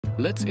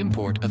Let's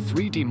import a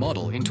 3D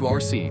model into our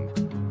scene.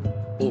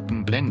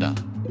 Open Blender.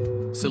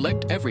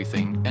 Select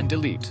everything and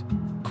delete.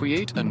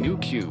 Create a new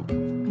cube.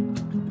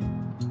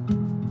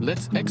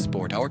 Let's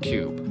export our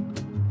cube.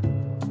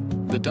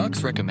 The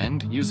docs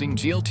recommend using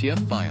glTF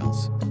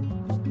files.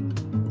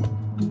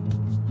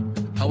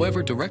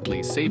 However,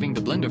 directly saving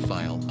the Blender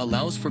file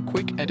allows for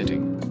quick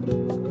editing.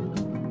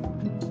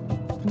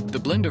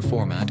 The Blender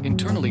format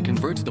internally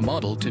converts the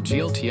model to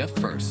glTF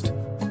first.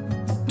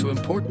 To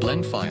import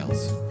blend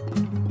files,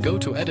 go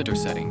to Editor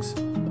Settings,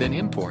 then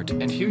Import,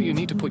 and here you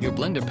need to put your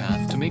Blender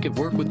path to make it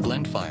work with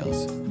blend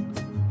files.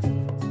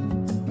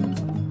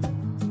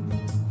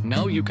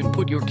 Now you can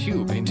put your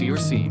cube into your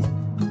scene.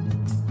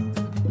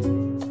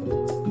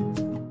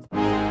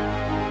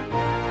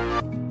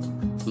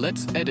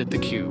 Let's edit the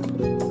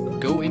cube.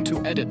 Go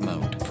into Edit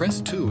mode.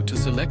 Press 2 to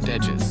select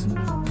edges.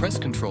 Press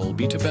Ctrl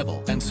B to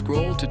bevel and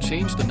scroll to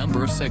change the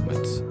number of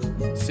segments.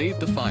 Save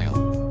the file.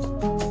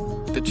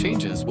 The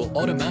changes will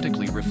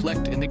automatically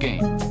reflect in the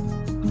game.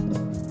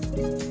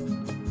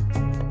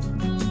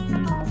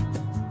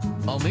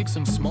 I'll make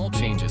some small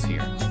changes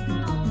here.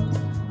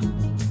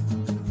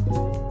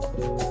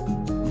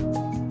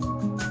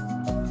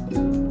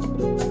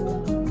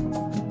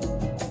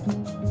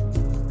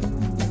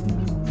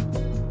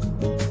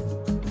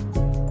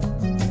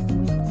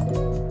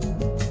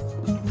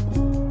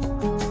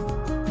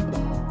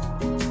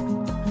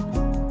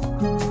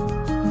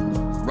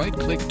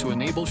 Right-click to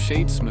enable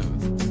Shade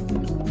Smooth.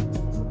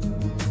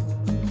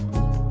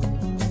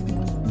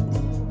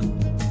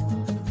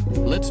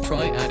 Let's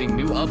try adding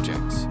new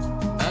objects.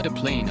 Add a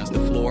plane as the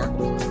floor.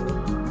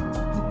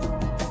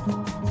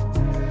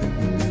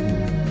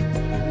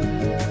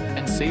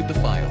 And save the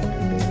file.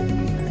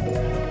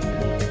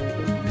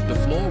 The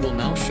floor will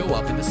now show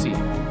up in the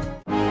scene.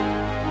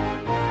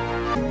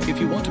 If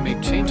you want to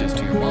make changes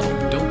to your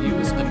model, don't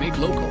use a Make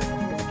Local.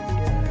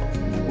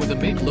 With a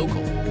Make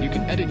Local, you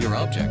can edit your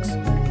objects,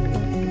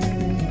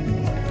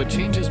 but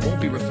changes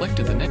won't be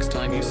reflected the next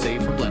time you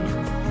save from Blender.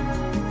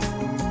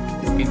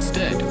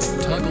 Instead,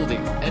 toggle the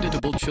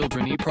Editable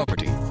Children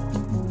property.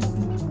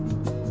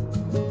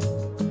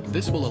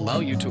 This will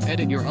allow you to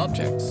edit your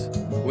objects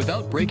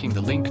without breaking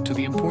the link to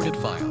the imported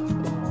file.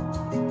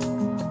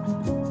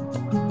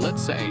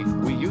 Let's say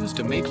we used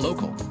a Make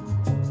Local.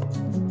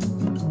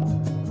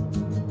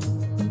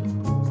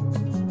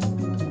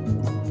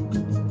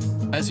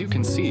 As you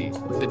can see,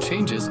 the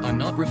changes are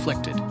not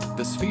reflected.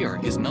 The sphere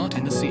is not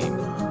in the scene.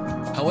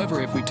 However,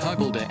 if we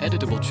toggle the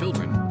Editable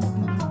Children,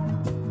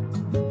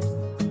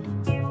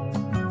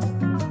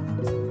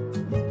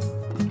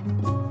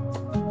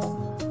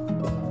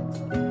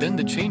 then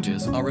the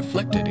changes are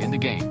reflected in the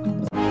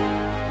game.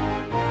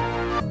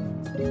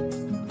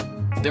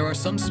 There are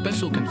some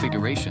special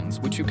configurations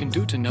which you can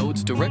do to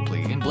nodes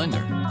directly in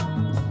Blender.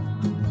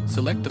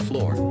 Select the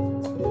floor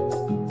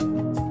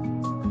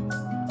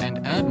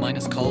and add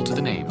 -call to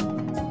the name.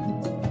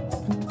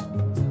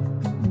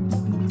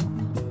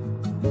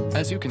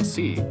 As you can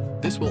see,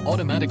 this will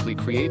automatically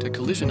create a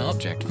collision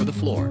object for the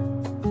floor.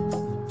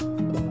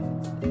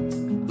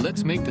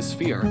 Let's make the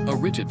sphere a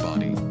rigid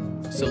body.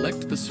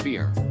 Select the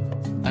sphere.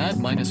 Add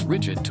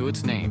 -rigid to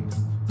its name.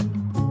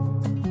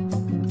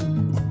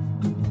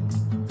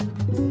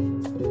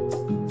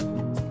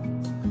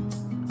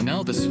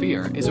 Now the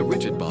sphere is a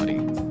rigid body.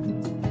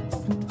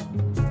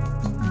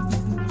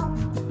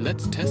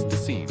 Let's test the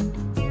scene.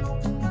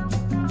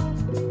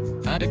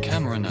 Add a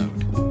camera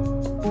node.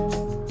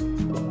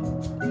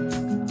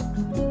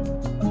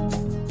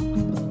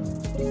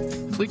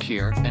 Click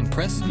here and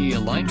press E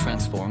Align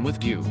Transform with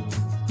View.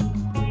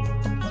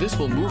 This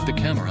will move the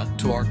camera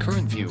to our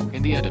current view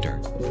in the editor.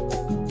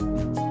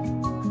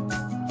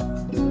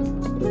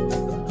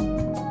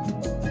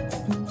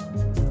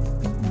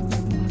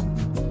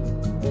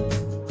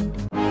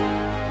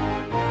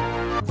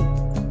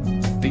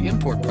 The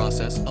import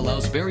process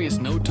allows various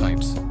node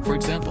types, for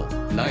example,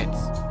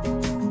 lights.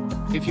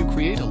 If you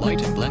create a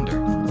light in Blender,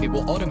 it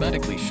will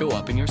automatically show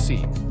up in your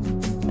scene.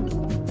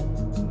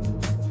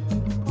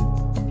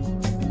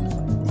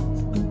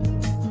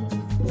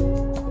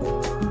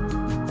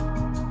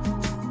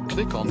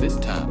 Click on this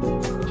tab.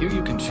 Here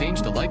you can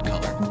change the light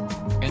color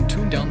and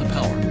tune down the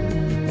power.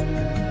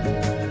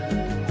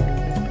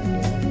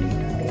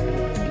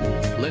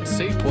 Let's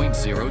say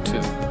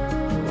 0.02.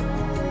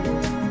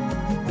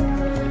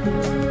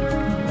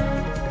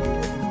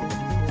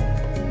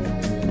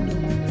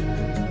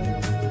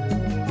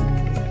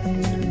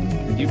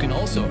 You can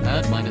also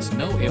add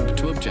 -no imp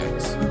to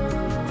objects.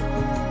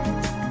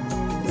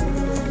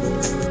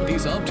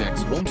 These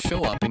objects won't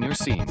show up in your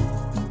scene.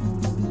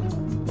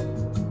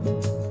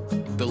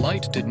 The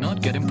light did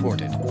not get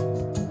imported.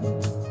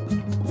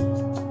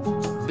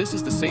 This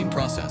is the same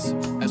process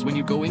as when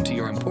you go into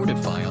your imported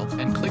file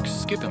and click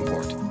Skip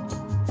Import.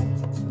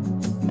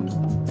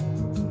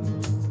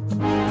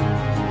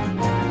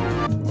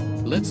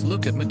 Let's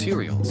look at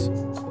materials.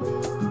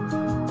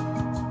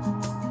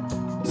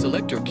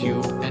 Select your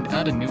cube and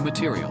add a new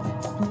material.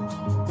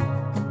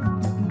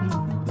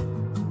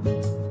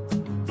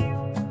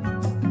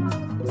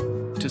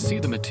 To see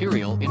the material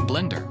material in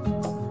Blender.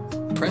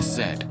 Press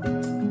Z.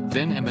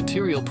 Then a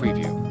material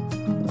preview.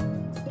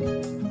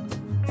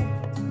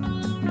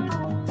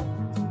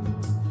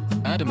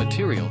 Add a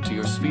material to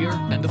your sphere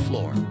and the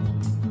floor.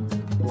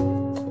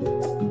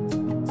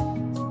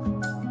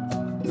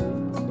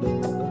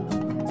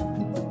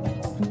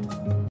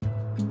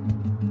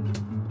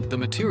 The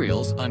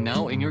materials are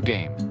now in your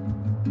game.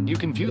 You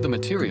can view the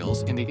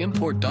materials in the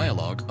import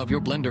dialog of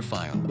your Blender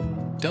file.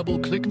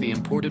 Double-click the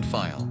imported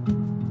file.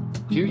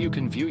 Here you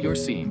can view your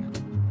scene,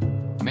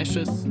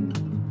 meshes,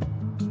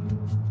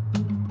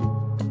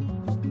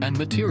 and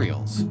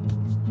materials.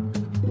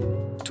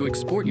 To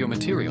export your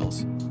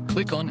materials,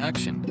 click on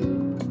Action.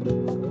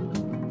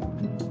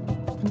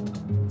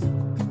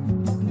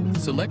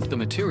 Select the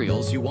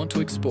materials you want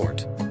to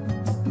export.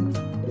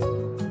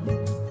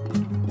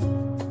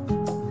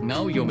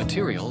 Now your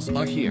materials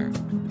are here.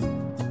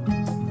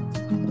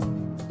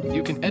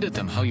 You can edit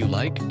them how you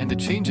like, and the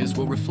changes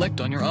will reflect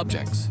on your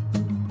objects.